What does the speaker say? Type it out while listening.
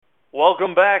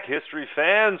Welcome back, history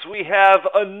fans. We have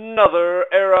another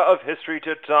era of history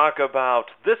to talk about.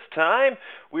 This time,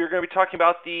 we are going to be talking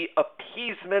about the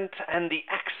appeasement and the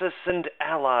Axis and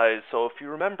Allies. So, if you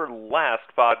remember last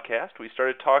podcast, we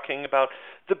started talking about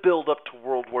the build-up to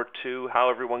World War II, how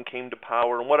everyone came to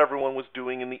power, and what everyone was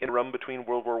doing in the interim between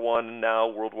World War I and now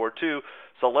World War II.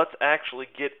 So, let's actually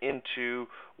get into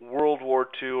World War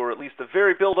II, or at least the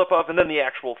very build-up of, and then the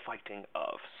actual fighting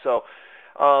of.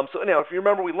 So anyhow, if you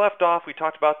remember, we left off. We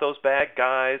talked about those bad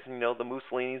guys, the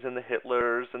Mussolinis and the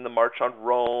Hitlers, and the March on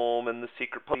Rome, and the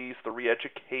secret police, the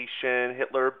re-education,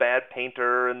 Hitler, bad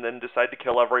painter, and then decide to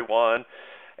kill everyone.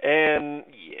 And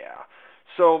yeah,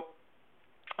 so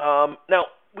now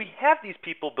we have these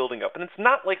people building up, and it's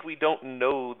not like we don't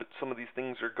know that some of these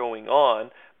things are going on,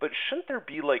 but shouldn't there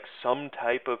be like some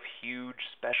type of huge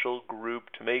special group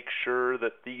to make sure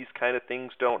that these kind of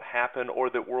things don't happen, or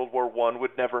that World War I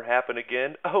would never happen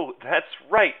again? Oh, that's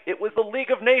right, it was the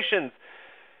League of Nations.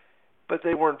 But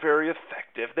they weren't very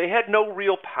effective. They had no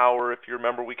real power. If you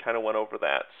remember, we kind of went over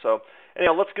that. So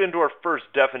anyhow, let's get into our first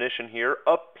definition here: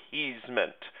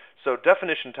 appeasement. So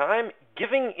definition time: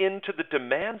 giving in to the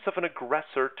demands of an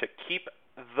aggressor to keep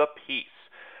the peace.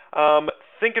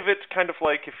 Think of it kind of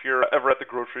like if you're ever at the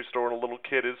grocery store and a little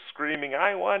kid is screaming,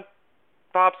 "I want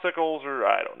popsicles," or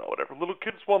I don't know, whatever little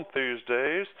kids want these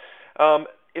days.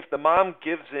 If the mom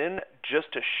gives in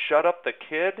just to shut up the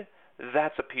kid,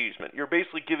 that's appeasement. You're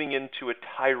basically giving in to a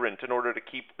tyrant in order to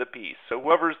keep the peace. So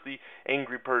whoever's the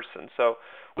angry person. So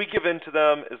we give in to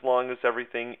them as long as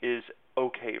everything is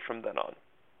okay from then on.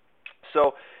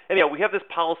 So anyhow, we have this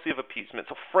policy of appeasement.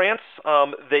 So France,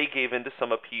 they gave into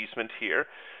some appeasement here.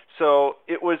 So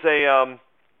it was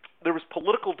there was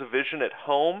political division at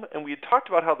home, and we had talked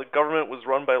about how the government was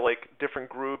run by like different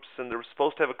groups, and they were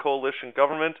supposed to have a coalition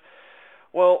government.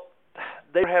 Well,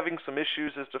 they were having some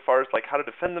issues as far as like how to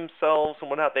defend themselves and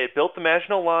whatnot. They had built the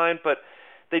Maginot Line, but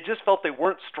they just felt they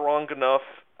weren't strong enough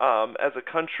as a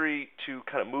country to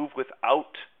kind of move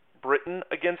without Britain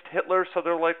against Hitler. So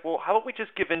they're like, well, how about we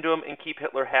just give in to him and keep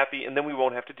Hitler happy, and then we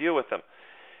won't have to deal with him.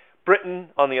 Britain,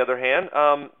 on the other hand,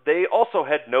 they also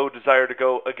had no desire to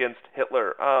go against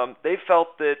Hitler. They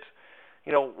felt that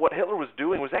what Hitler was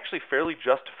doing was actually fairly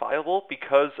justifiable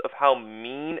because of how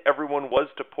mean everyone was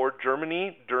to poor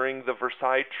Germany during the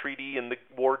Versailles Treaty and the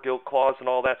War Guilt Clause and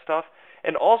all that stuff.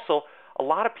 And also, a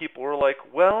lot of people were like,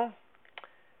 well,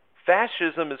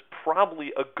 fascism is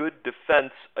probably a good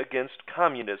defense against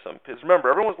communism. Because remember,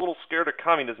 everyone's a little scared of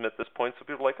communism at this point, so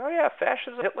people are like, oh yeah,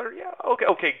 fascism, Hitler, yeah,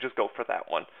 okay, just go for that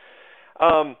one.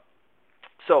 Um,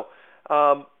 so,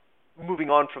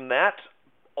 moving on from that,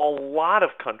 a lot of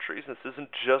countries, this isn't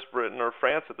just Britain or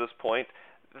France at this point,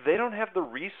 they don't have the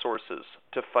resources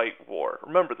to fight war.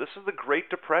 Remember, this is the Great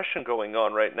Depression going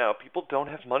on right now. People don't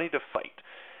have money to fight.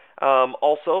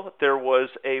 Also, there was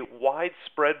a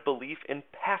widespread belief in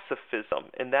pacifism,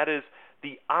 and that is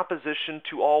the opposition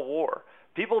to all war.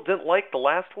 People didn't like the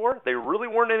last war. They really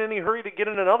weren't in any hurry to get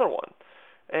in another one.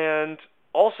 And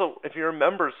also, if you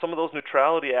remember some of those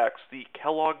neutrality acts, the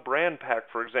Kellogg-Briand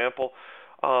Pact, for example,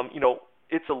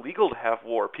 it's illegal to have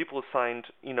war. People signed,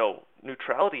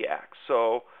 neutrality acts.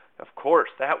 So, of course,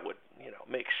 that would,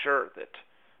 make sure that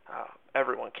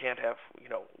everyone can't have,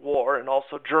 war. And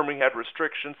also, Germany had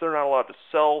restrictions. They're not allowed to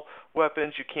sell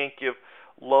weapons. You can't give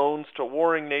loans to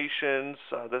warring nations.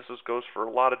 This goes for a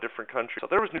lot of different countries. So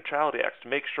there was neutrality acts to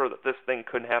make sure that this thing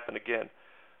couldn't happen again.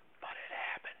 But it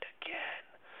happened again.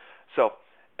 So,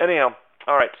 anyhow,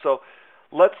 all right, so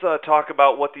let's talk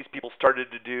about what these people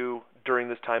started to do during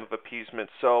this time of appeasement.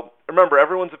 So, remember,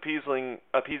 everyone's appeasing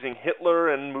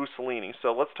Hitler and Mussolini.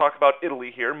 So, let's talk about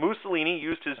Italy here. Mussolini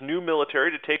used his new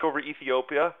military to take over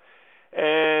Ethiopia,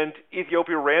 and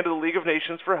Ethiopia ran to the League of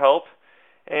Nations for help,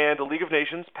 and the League of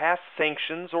Nations passed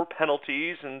sanctions or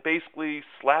penalties and basically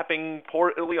slapping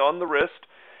poor Italy on the wrist.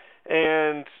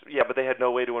 And yeah, but they had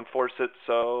no way to enforce it,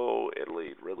 so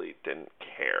Italy really didn't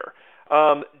care.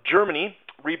 Germany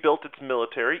rebuilt its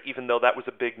military, even though that was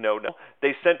a big no-no.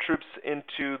 They sent troops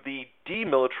into the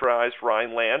demilitarized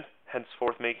Rhineland,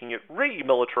 henceforth making it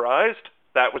remilitarized.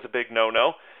 That was a big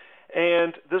no-no.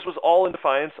 And this was all in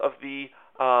defiance of the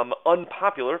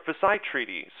unpopular Versailles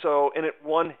Treaty. So, and it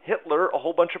won Hitler a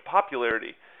whole bunch of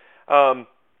popularity. Then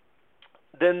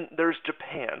there's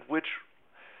Japan, which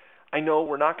I know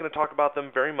we're not going to talk about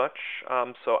them very much,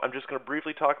 so I'm just going to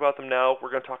briefly talk about them now.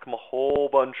 We're going to talk them a whole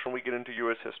bunch when we get into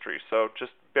U.S. history, so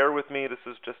just bear with me. This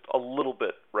is just a little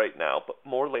bit right now, but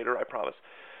more later, I promise.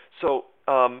 So,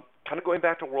 kind of going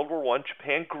back to World War I,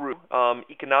 Japan grew.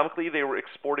 Economically, they were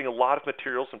exporting a lot of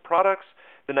materials and products.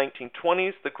 The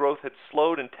 1920s, the growth had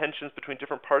slowed and tensions between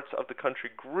different parts of the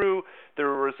country grew. There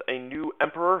was a new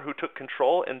emperor who took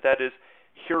control, and that is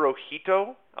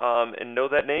Hirohito. And know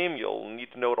that name, you'll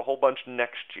need to know it a whole bunch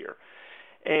next year.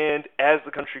 And as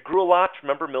the country grew a lot,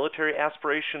 remember, military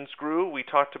aspirations grew. We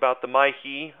talked about the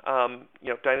Meiji,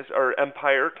 dynasty or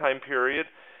empire time period,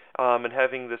 and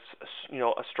having this,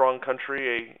 a strong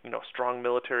country, a strong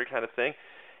military kind of thing.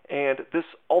 And this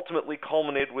ultimately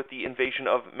culminated with the invasion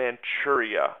of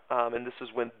Manchuria, and this is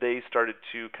when they started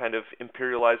to kind of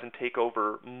imperialize and take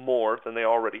over more than they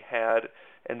already had.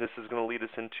 And this is going to lead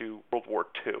us into World War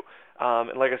II.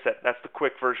 And like I said, that's the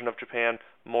quick version of Japan.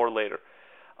 More later.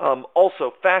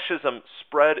 Also, fascism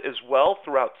spread as well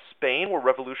throughout Spain, where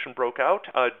revolution broke out.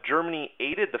 Germany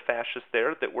aided the fascists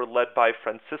there that were led by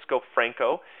Francisco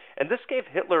Franco, and this gave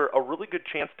Hitler a really good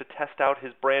chance to test out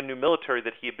his brand new military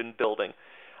that he had been building.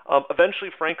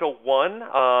 Eventually, Franco won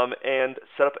and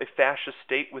set up a fascist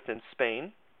state within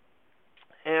Spain,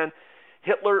 and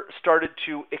Hitler started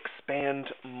to expand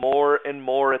more and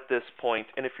more at this point.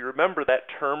 And if you remember, that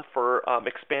term for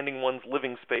expanding one's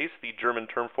living space, the German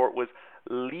term for it was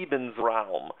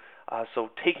Lebensraum, so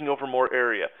taking over more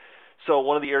area. So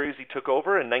one of the areas he took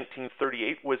over in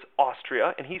 1938 was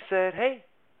Austria, and he said, hey,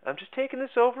 I'm just taking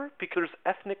this over because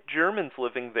there's ethnic Germans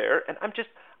living there, and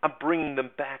I'm bringing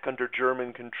them back under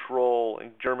German control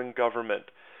and German government.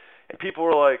 And people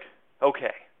were like,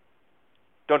 okay,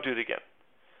 don't do it again.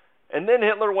 And then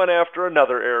Hitler went after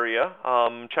another area,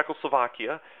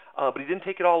 Czechoslovakia, but he didn't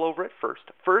take it all over at first.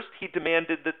 First, he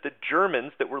demanded that the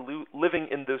Germans that were living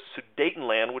in the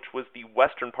Sudetenland, which was the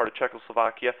western part of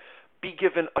Czechoslovakia, be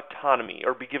given autonomy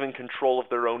or be given control of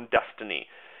their own destiny.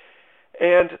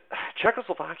 And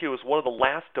Czechoslovakia was one of the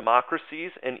last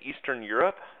democracies in Eastern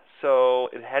Europe, so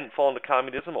it hadn't fallen to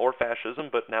communism or fascism,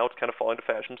 but now it's kind of falling to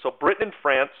fascism. So Britain and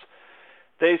France,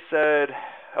 they said,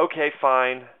 okay,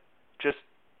 fine, just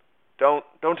don't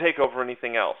take over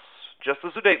anything else, just the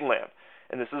Sudetenland.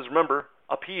 And this is, remember,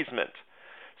 appeasement.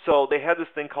 So they had this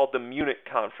thing called the Munich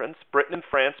Conference. Britain and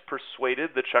France persuaded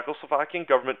the Czechoslovakian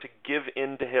government to give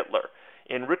in to Hitler.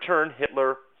 In return,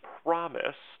 Hitler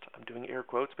promised, I'm doing air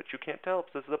quotes, but you can't tell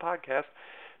because this is a podcast,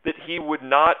 that he would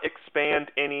not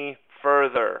expand any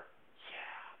further.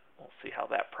 Yeah, we'll see how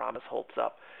that promise holds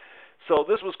up. So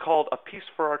this was called A Peace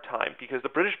for Our Time because the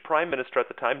British Prime Minister at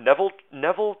the time,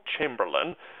 Neville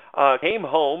Chamberlain, came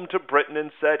home to Britain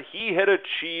and said he had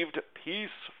achieved peace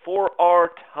for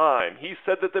our time. He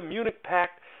said that the Munich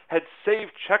Pact had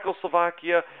saved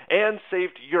Czechoslovakia and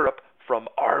saved Europe from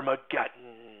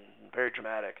Armageddon. Very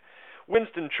dramatic.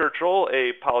 Winston Churchill,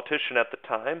 a politician at the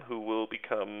time who will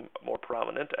become more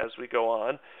prominent as we go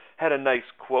on, had a nice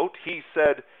quote. He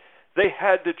said, they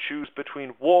had to choose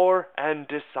between war and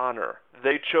dishonor.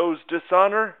 They chose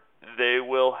dishonor, they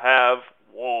will have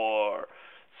war.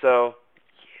 So,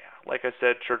 yeah, like I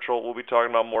said, Churchill, we'll be talking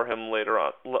about more about him later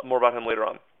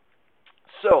on.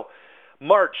 So,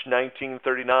 March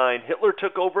 1939, Hitler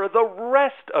took over the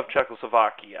rest of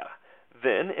Czechoslovakia.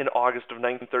 Then, in August of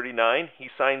 1939, he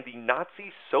signed the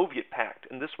Nazi-Soviet Pact,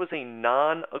 and this was a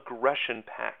non-aggression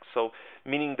pact, so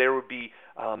meaning they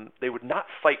would not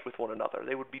fight with one another.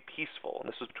 They would be peaceful, and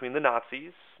this was between the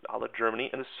Nazis, a la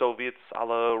Germany, and the Soviets, a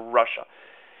la Russia.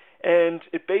 And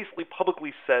it basically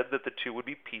publicly said that the two would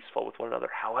be peaceful with one another.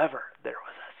 However, there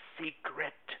was a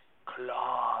secret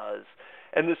clause.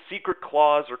 And the secret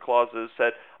clause or clauses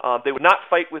said they would not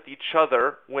fight with each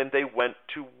other when they went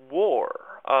to war,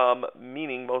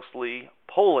 meaning mostly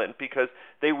Poland, because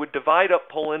they would divide up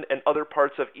Poland and other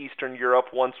parts of Eastern Europe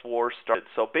once war started.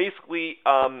 So basically,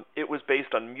 it was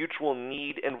based on mutual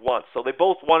need and want. So they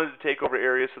both wanted to take over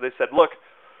areas, so they said, look,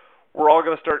 we're all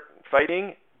going to start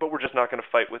fighting, but we're just not going to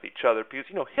fight with each other, because,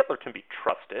 Hitler can be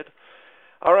trusted.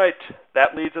 All right,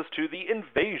 that leads us to the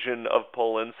invasion of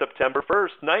Poland. September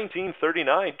 1st,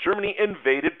 1939, Germany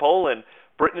invaded Poland.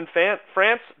 Britain and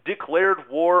France declared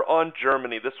war on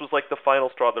Germany. This was like the final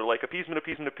straw. They're like, appeasement,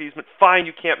 appeasement, appeasement. Fine,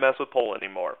 you can't mess with Poland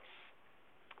anymore.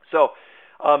 So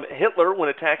Hitler, when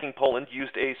attacking Poland,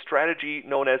 used a strategy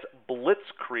known as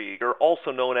Blitzkrieg, or also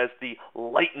known as the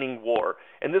Lightning War.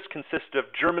 And this consisted of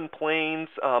German planes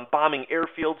bombing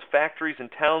airfields, factories, and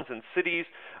towns and cities.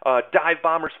 Dive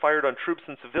bombers fired on troops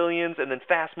and civilians, and then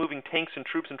fast-moving tanks and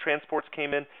troops and transports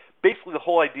came in. Basically, the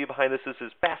whole idea behind this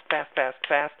is fast, fast, fast,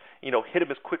 fast, hit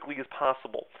them as quickly as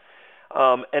possible.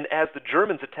 And as the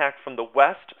Germans attacked from the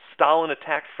west, Stalin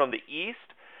attacked from the east.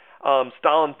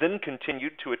 Stalin then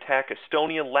continued to attack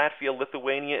Estonia, Latvia,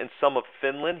 Lithuania, and some of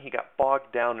Finland. He got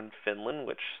bogged down in Finland,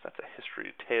 which that's a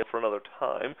history tale for another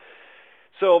time.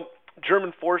 So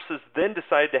German forces then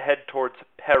decided to head towards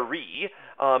Paris.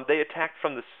 They attacked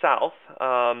from the south.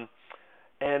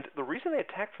 And the reason they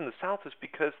attacked from the south is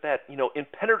because that,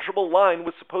 impenetrable line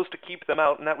was supposed to keep them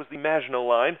out, and that was the Maginot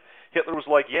Line. Hitler was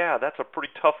like, yeah, that's a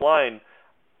pretty tough line.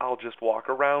 I'll just walk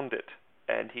around it.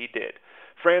 And he did.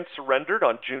 France surrendered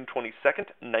on June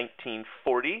 22nd,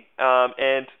 1940,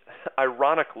 and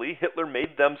ironically, Hitler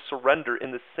made them surrender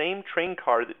in the same train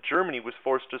car that Germany was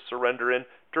forced to surrender in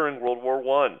during World War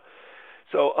I.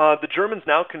 So the Germans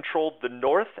now controlled the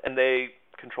north, and they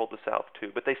controlled the south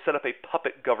too, but they set up a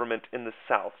puppet government in the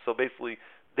south. So basically,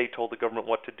 they told the government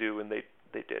what to do, and they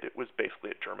did. It was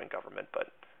basically a German government, but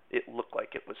it looked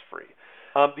like it was free.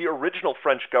 The original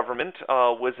French government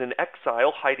was in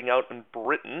exile, hiding out in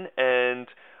Britain, and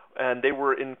they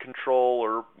were in control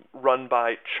or run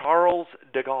by Charles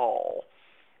de Gaulle.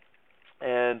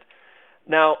 And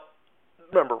now,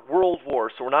 remember, World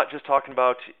War, so we're not just talking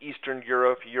about Eastern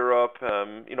Europe,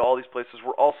 all these places.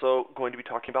 We're also going to be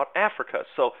talking about Africa.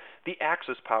 So the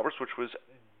Axis powers, which was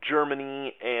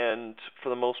Germany and, for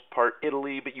the most part,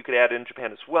 Italy, but you could add in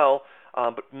Japan as well,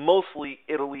 but mostly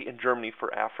Italy and Germany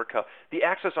for Africa. The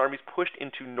Axis armies pushed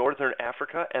into northern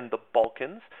Africa and the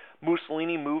Balkans.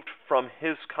 Mussolini moved from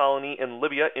his colony in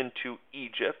Libya into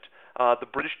Egypt. The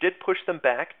British did push them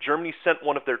back. Germany sent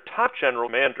one of their top general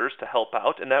commanders to help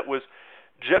out, and that was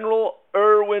General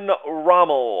Erwin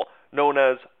Rommel, known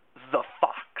as the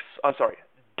Fox. I'm sorry,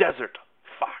 Desert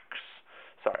Fox.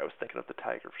 Sorry, I was thinking of the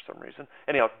tiger for some reason.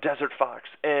 Anyhow, Desert Fox.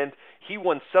 And he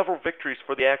won several victories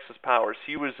for the Axis powers.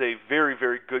 He was a very,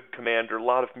 very good commander. A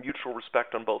lot of mutual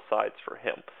respect on both sides for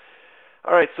him.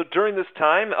 All right, so during this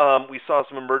time, we saw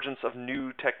some emergence of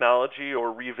new technology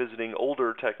or revisiting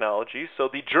older technology. So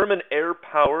the German air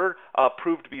power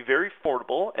proved to be very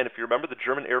formidable, and if you remember, the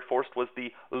German Air Force was the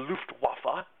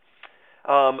Luftwaffe.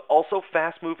 Also,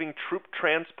 fast-moving troop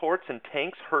transports and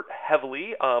tanks hurt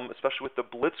heavily, especially with the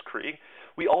Blitzkrieg.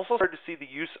 We also started to see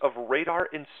the use of radar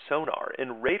and sonar.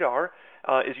 And radar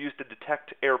is used to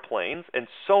detect airplanes, and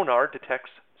sonar detects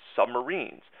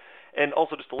submarines. And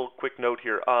also, just a little quick note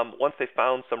here, once they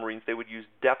found submarines, they would use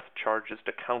depth charges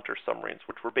to counter submarines,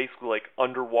 which were basically like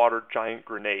underwater giant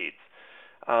grenades.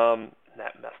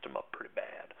 That messed them up pretty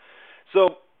bad.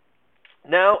 So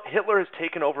now Hitler has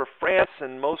taken over France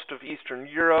and most of Eastern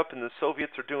Europe, and the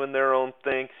Soviets are doing their own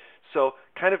thing. So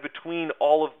kind of between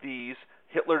all of these,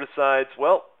 Hitler decides,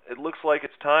 well, it looks like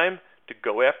it's time to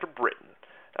go after Britain.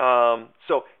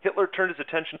 So Hitler turned his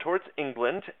attention towards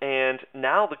England, and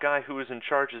now the guy who is in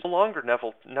charge is no longer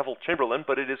Neville Chamberlain,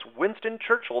 but it is Winston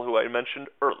Churchill, who I mentioned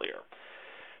earlier.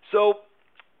 So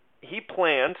he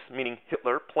planned, meaning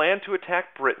Hitler, planned to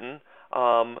attack Britain,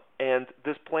 and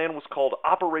this plan was called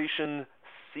Operation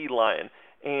Sea Lion,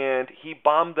 and he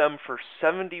bombed them for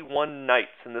 71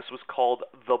 nights, and this was called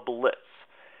the Blitz.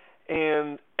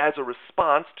 And as a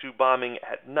response to bombing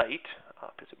at night,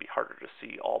 because it'd be harder to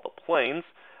see all the planes,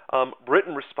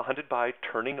 Britain responded by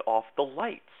turning off the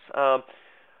lights.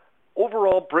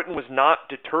 Overall, Britain was not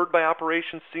deterred by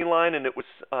Operation Sea Lion, and it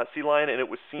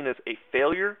was seen as a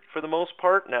failure for the most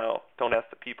part. Now, don't ask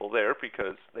the people there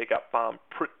because they got bombed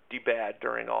pretty bad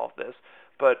during all of this.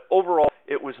 But overall,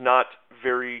 it was not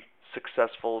very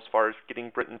successful as far as getting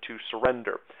Britain to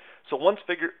surrender. So once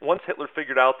Hitler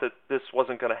figured out that this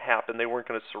wasn't going to happen, they weren't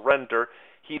going to surrender,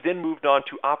 he then moved on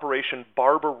to Operation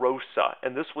Barbarossa,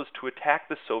 and this was to attack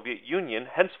the Soviet Union,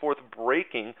 henceforth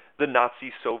breaking the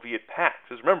Nazi-Soviet pact.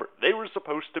 Because remember, they were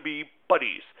supposed to be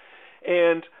buddies.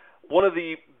 And one of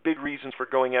the big reasons for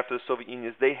going after the Soviet Union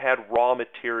is they had raw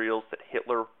materials that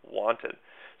Hitler wanted.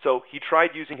 So he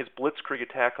tried using his Blitzkrieg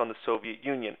attack on the Soviet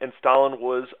Union, and Stalin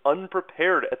was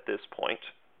unprepared at this point.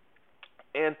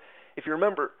 And if you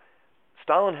remember,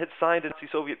 Stalin had signed a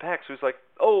Nazi-Soviet pact, so he was like,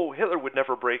 oh, Hitler would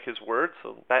never break his word,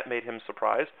 so that made him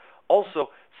surprised. Also,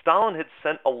 Stalin had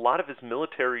sent a lot of his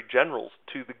military generals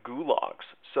to the gulags,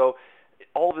 so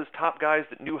all of his top guys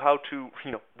that knew how to,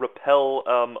 repel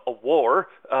a war,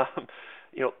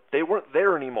 they weren't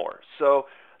there anymore. So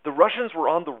the Russians were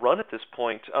on the run at this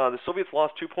point. The Soviets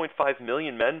lost 2.5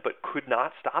 million men, but could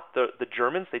not stop the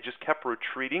Germans. They just kept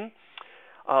retreating.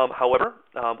 However,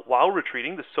 while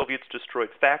retreating, the Soviets destroyed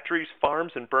factories,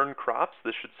 farms, and burned crops.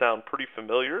 This should sound pretty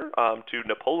familiar to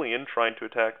Napoleon trying to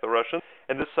attack the Russians.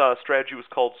 And this strategy was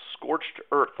called scorched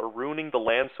earth, or ruining the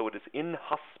land so it is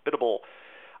inhospitable.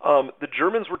 The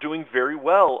Germans were doing very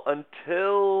well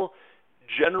until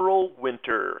General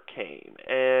Winter came,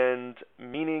 and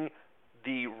meaning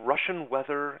the Russian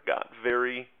weather got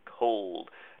very cold.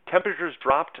 Temperatures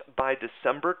dropped by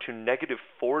December to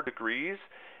 -4 degrees,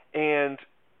 and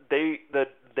they,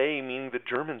 meaning the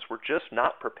Germans, were just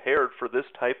not prepared for this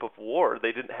type of war.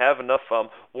 They didn't have enough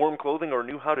warm clothing or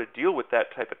knew how to deal with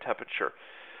that type of temperature.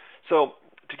 So,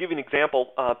 to give you an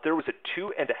example, there was a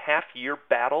 2.5-year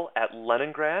battle at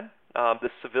Leningrad.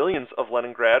 The civilians of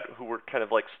Leningrad, who were kind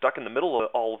of like stuck in the middle of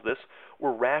all of this,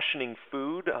 were rationing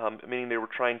food, meaning they were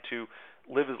trying to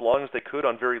live as long as they could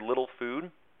on very little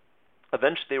food.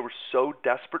 Eventually, they were so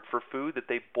desperate for food that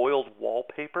they boiled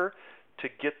wallpaper to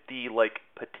get the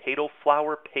potato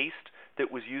flour paste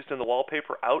that was used in the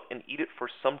wallpaper out and eat it for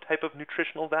some type of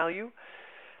nutritional value.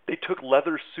 They took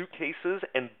leather suitcases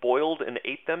and boiled and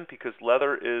ate them because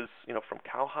leather is, from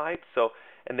cowhide.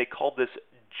 And they called this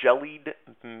jellied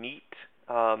meat.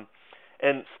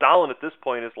 And Stalin at this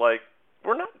point is like,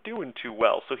 we're not doing too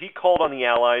well. So he called on the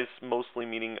Allies, mostly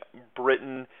meaning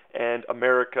Britain and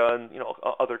America and,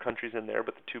 other countries in there,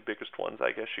 but the two biggest ones,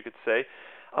 I guess you could say,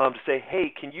 to say, hey,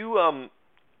 can you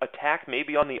attack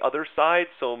maybe on the other side?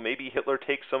 So maybe Hitler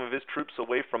takes some of his troops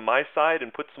away from my side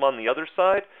and puts them on the other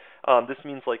side. This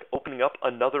means opening up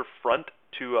another front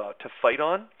to fight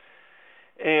on.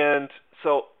 And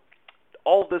so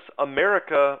all this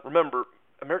remember,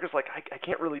 America's like, I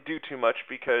can't really do too much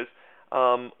because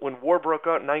when war broke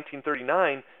out in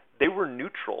 1939, they were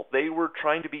neutral. They were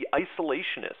trying to be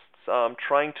isolationists,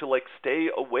 trying to stay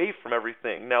away from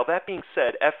everything. Now, that being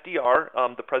said,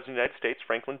 FDR, the President of the United States,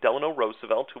 Franklin Delano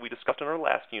Roosevelt, who we discussed in our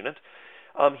last unit,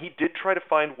 he did try to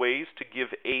find ways to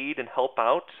give aid and help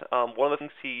out. One of the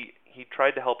things he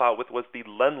tried to help out with was the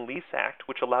Lend-Lease Act,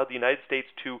 which allowed the United States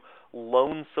to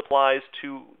loan supplies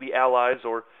to the Allies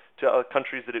or to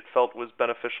countries that it felt was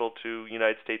beneficial to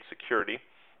United States security.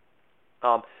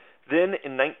 Then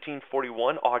in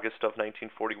 1941, August of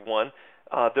 1941,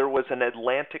 there was an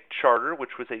Atlantic Charter,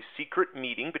 which was a secret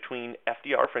meeting between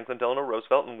FDR, Franklin Delano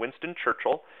Roosevelt, and Winston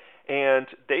Churchill, and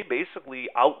they basically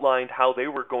outlined how they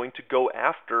were going to go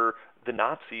after the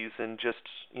Nazis and just,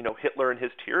 Hitler and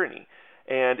his tyranny.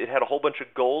 And it had a whole bunch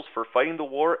of goals for fighting the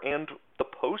war and the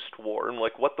post-war and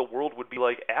what the world would be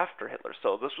like after Hitler.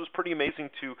 So this was pretty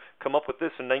amazing to come up with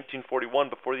this in 1941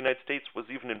 before the United States was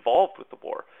even involved with the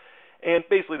war. And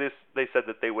basically they said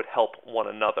that they would help one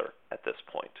another at this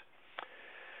point.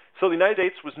 So the United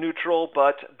States was neutral,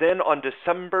 but then on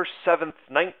December 7th,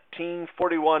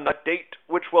 1941, a date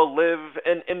which will live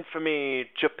in infamy,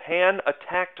 Japan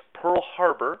attacked Pearl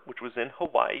Harbor, which was in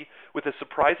Hawaii, with a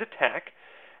surprise attack.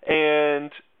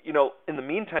 And, in the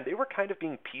meantime, they were kind of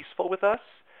being peaceful with us.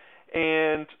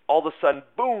 And all of a sudden,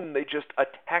 boom, they just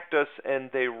attacked us, and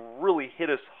they really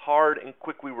hit us hard and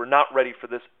quick. We were not ready for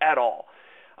this at all.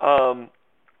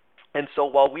 And so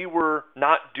while we were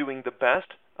not doing the best,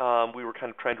 we were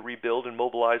kind of trying to rebuild and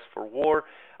mobilize for war.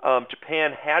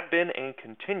 Japan had been and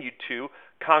continued to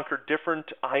conquer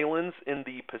different islands in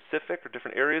the Pacific or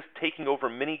different areas, taking over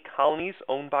many colonies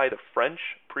owned by the French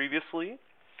previously.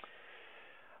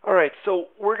 All right, so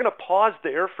we're going to pause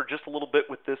there for just a little bit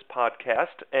with this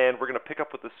podcast, and we're going to pick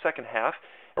up with the second half,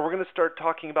 and we're going to start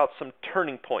talking about some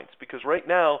turning points, because right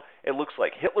now it looks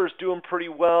like Hitler's doing pretty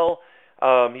well.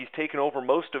 He's taken over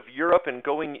most of Europe and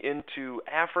going into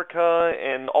Africa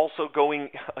and also going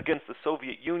against the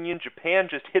Soviet Union. Japan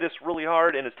just hit us really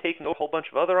hard and is taking over a whole bunch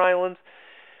of other islands.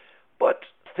 But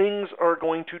things are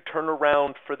going to turn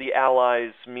around for the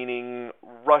Allies, meaning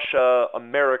Russia,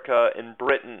 America, and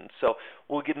Britain. So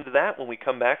we'll get into that when we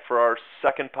come back for our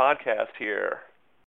second podcast here.